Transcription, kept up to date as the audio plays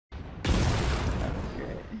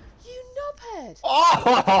scared.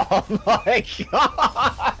 Oh my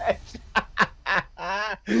god!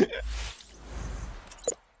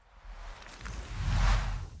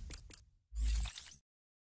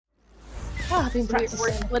 Oh, I've been We're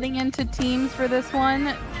practicing. splitting into teams for this one.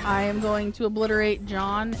 I am going to obliterate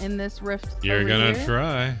John in this rift. You're over gonna here.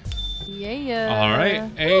 try. Yeah. All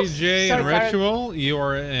right, AJ So and tired. Ritual, you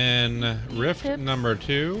are in rift Tips number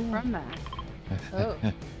 2. From Mac. Oh,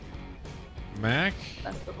 Mac.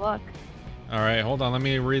 best of luck. All right, hold on. Let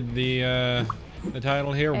me read the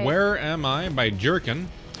title here. Hey. Where Am I by Jerkan.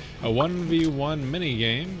 A 1v1 mini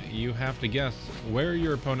game. You have to guess where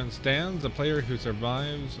your opponent stands. The player who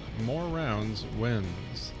survives more rounds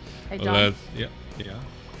wins. Hey, John. Yeah.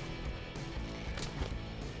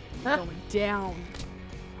 Going down.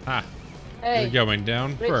 Ah, Hey, you're going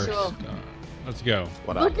down Ritual. first. Let's go.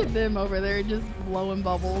 What Look up? at them over there just blowing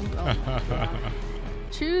bubbles. Oh my God.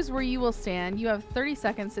 Choose where you will stand. You have 30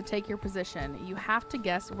 seconds to take your position. You have to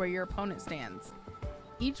guess where your opponent stands.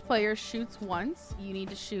 Each player shoots once. You need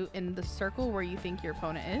to shoot in the circle where you think your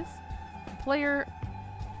opponent is. The player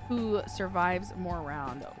who survives more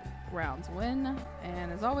rounds win.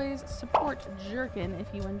 And as always, support Jerkin if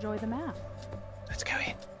you enjoy the map. Let's go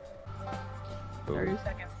in. 30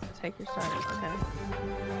 seconds to take your start. Okay.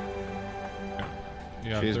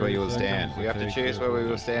 You have Choose where 30 you will stand. seconds We have to take choose your where we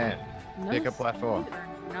will position. stand. Pick a platform.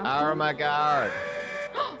 No. Oh my god.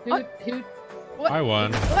 who? What? I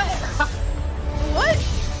won. What? What?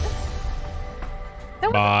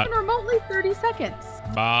 That Bot. was even remotely 30 seconds.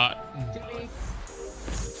 Bot.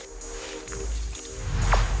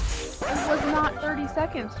 It was not 30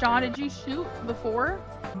 seconds. John, did you shoot before?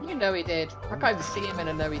 You know he did. I can't even see him, and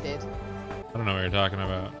I know he did. I don't know what you're talking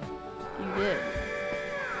about. You did.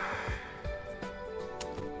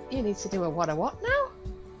 You need to do a what now?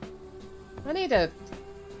 I need a.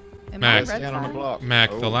 Am Max. I red Stand on the side? block. Mac,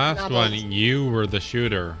 the Oh. last Not one, us. you were the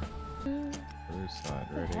shooter. Blue side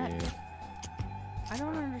What the ready. heck? I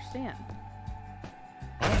don't understand.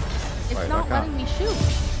 Wait, It's I not can't. letting me shoot.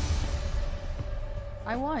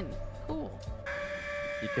 I won. Cool.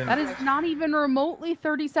 You can. That is not even remotely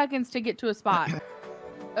 30 seconds to get to a spot.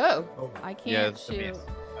 Oh, I can't Yeah, that's a shoot. miss.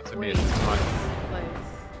 That's a Wait, miss. It's fine. place.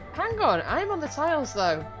 hang on. I'm on the tiles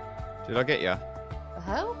though. Did I get ya? The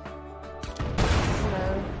hell?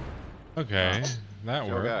 No. Okay, that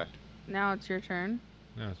Sure go. worked. Now it's your turn.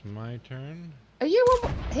 Now it's my turn. Are you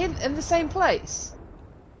in the same place?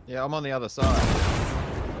 Yeah, I'm on the other side.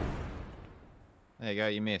 There you go,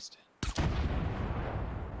 you missed.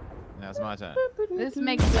 Now it's my turn. This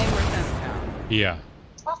makes way more sense now. Yeah,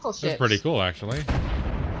 Battleships. that's pretty cool, actually.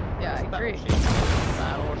 Yeah, I agree.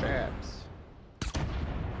 Battleships.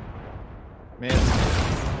 Miss.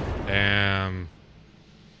 Damn,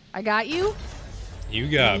 I got you. you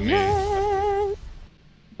got me. Yay!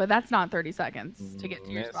 But that's not 30 seconds to get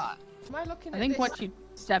to your Miss. spot. Am I looking I at think this? once you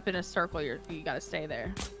step in a circle, you gotta stay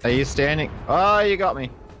there. Are you standing? Oh, you got me.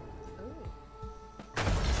 Ooh.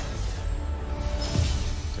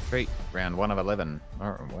 Defeat. Round 1 of 11.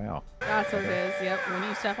 Oh, wow. That's what it is. Yep. When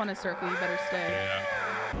you step on a circle, you better stay.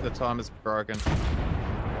 Yeah. The time is broken.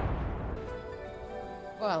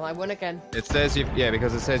 Well, I won again. It says you've, yeah,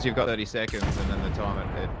 because it says you've got 30 seconds and then the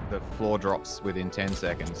time, the floor drops within 10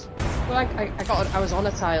 seconds. Well, I was on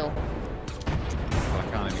a tile. Well,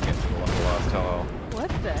 I can't even get to the last tile. What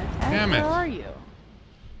the heck? Damn it. Where are you?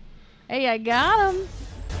 Hey, I got him.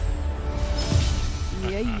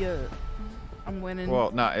 Yeah. I'm winning.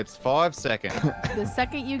 Well, no, it's 5 seconds. The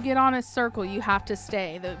second you get on a circle, you have to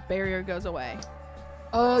stay. The barrier goes away.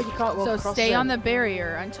 Oh, you can't walk So across stay on them. the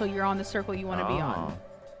barrier until you're on the circle you want to be on.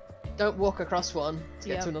 Don't walk across one to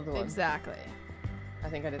get Yep, to another one. Exactly. I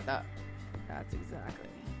think I did that. That's exactly.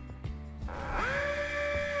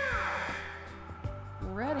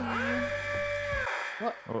 Ready.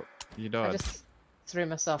 Oh, you I died. just threw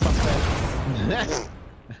myself off there.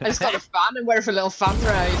 I just got a fan and went for a little fan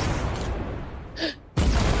ride.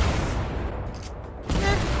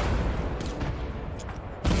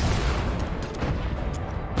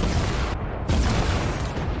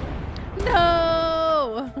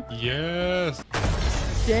 No! Yes.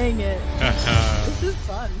 Dang it. This is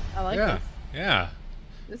fun. I like yeah, this. yeah.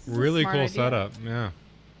 This is a Really smart cool idea. setup. Yeah.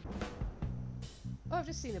 Oh, I've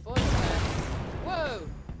just seen a boy in there. Whoa!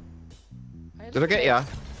 Did I get ya?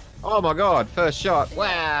 Oh my god, first shot.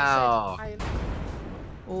 Wow.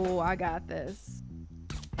 Oh, I got this.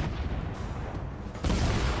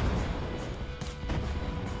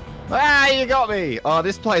 Ah, you got me. Oh,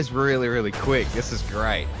 this plays really, really quick. This is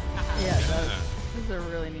great. Yeah, it does. Yeah. This is a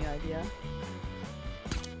really neat idea.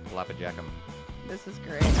 Lapperjack 'em. This is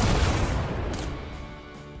great.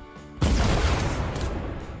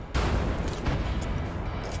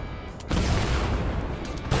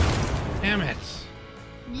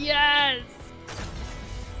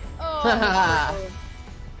 Oh,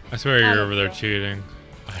 I swear you're over there cheating.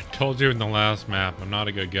 I told you in the last map, I'm not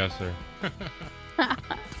a good guesser.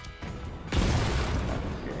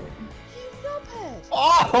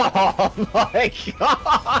 Oh my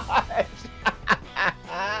god!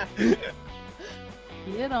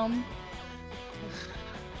 Get him.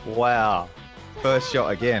 Wow. First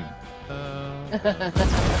shot again.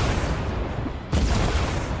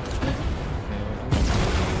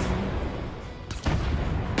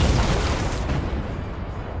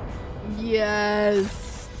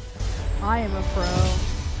 Yes. I am a pro.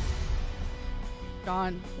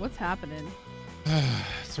 John, what's happening?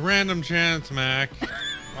 It's a random chance, Mac.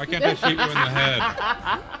 Why can't I shoot you in the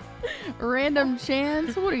head? Random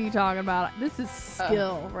chance? What are you talking about? This is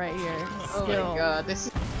skill right here. Oh Skill. my god, this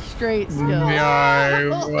is Straight skill.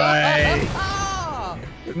 No way!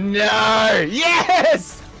 No!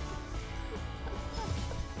 Yes!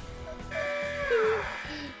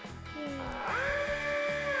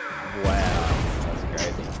 Wow, that's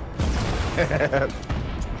crazy.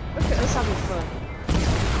 Look at us having fun.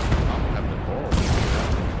 I'm having a ball.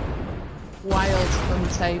 Wild,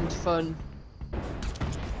 untamed fun.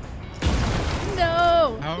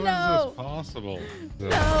 No! How is no! this possible?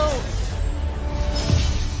 No!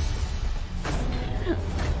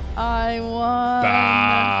 I won!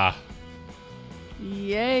 Ah!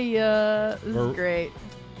 Yeah! This is great.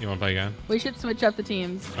 You want to play again? We should switch up the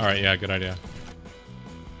teams. All right, yeah, good idea.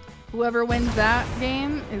 Whoever wins that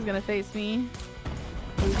game is gonna face me.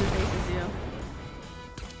 Loser faces you.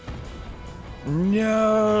 I'm okay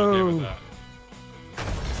No! with that.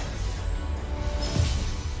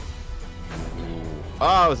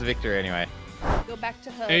 Oh, it was a victory anyway. Go back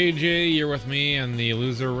to hub. AJ, you're with me in the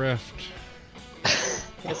loser rift.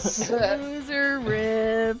 Yes. Loser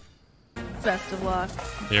rip. Best of luck.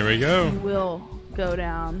 Here we go. You will go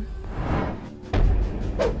down.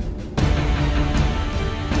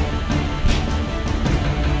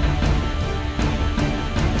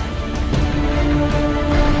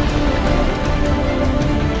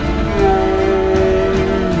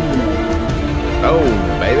 Oh,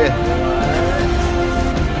 baby.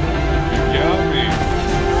 You got me.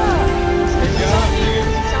 You got me.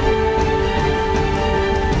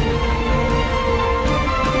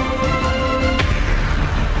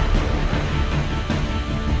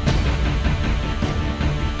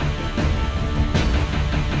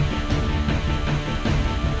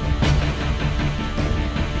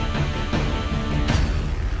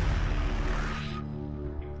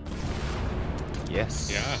 Yes.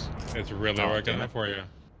 Yeah, it's really Oh, working damn out it. for you.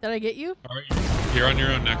 Did I get you? All right, you're on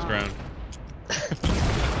your own next round. But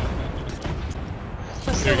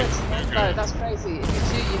still, Okay, it's, okay. no, that's crazy. If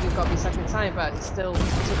it's you, you'd have got me second time, but it still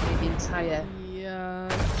took me the entire Yeah.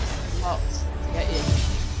 lot to get you.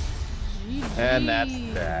 And that's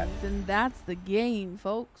that. And that's the game,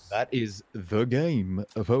 folks. That is the game,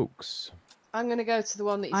 folks. I'm gonna go to the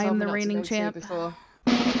one that you I told am me the not reigning to go champ. to before.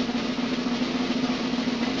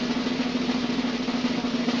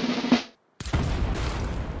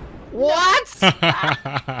 What?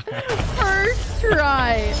 First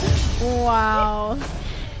try. Wow.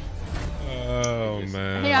 Oh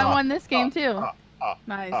man. Hey, I won this game too.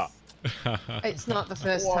 Nice. It's not the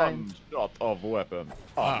first time. Shot of weapon.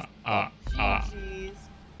 GG's.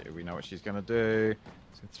 Yeah, we know what she's gonna do.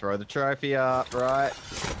 She's gonna throw the trophy up, right?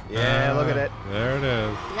 Yeah, look at it. There it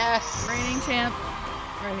is. Yes. Reigning champ.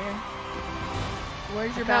 Right here.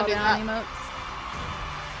 Where's your I bow can't do down that. emotes?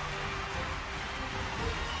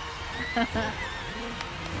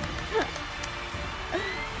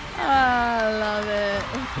 I love it.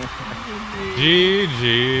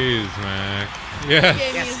 GG's, Mac. Yes.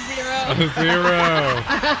 Gave me a zero. A zero.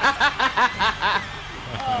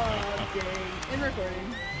 Oh, dang. In recording.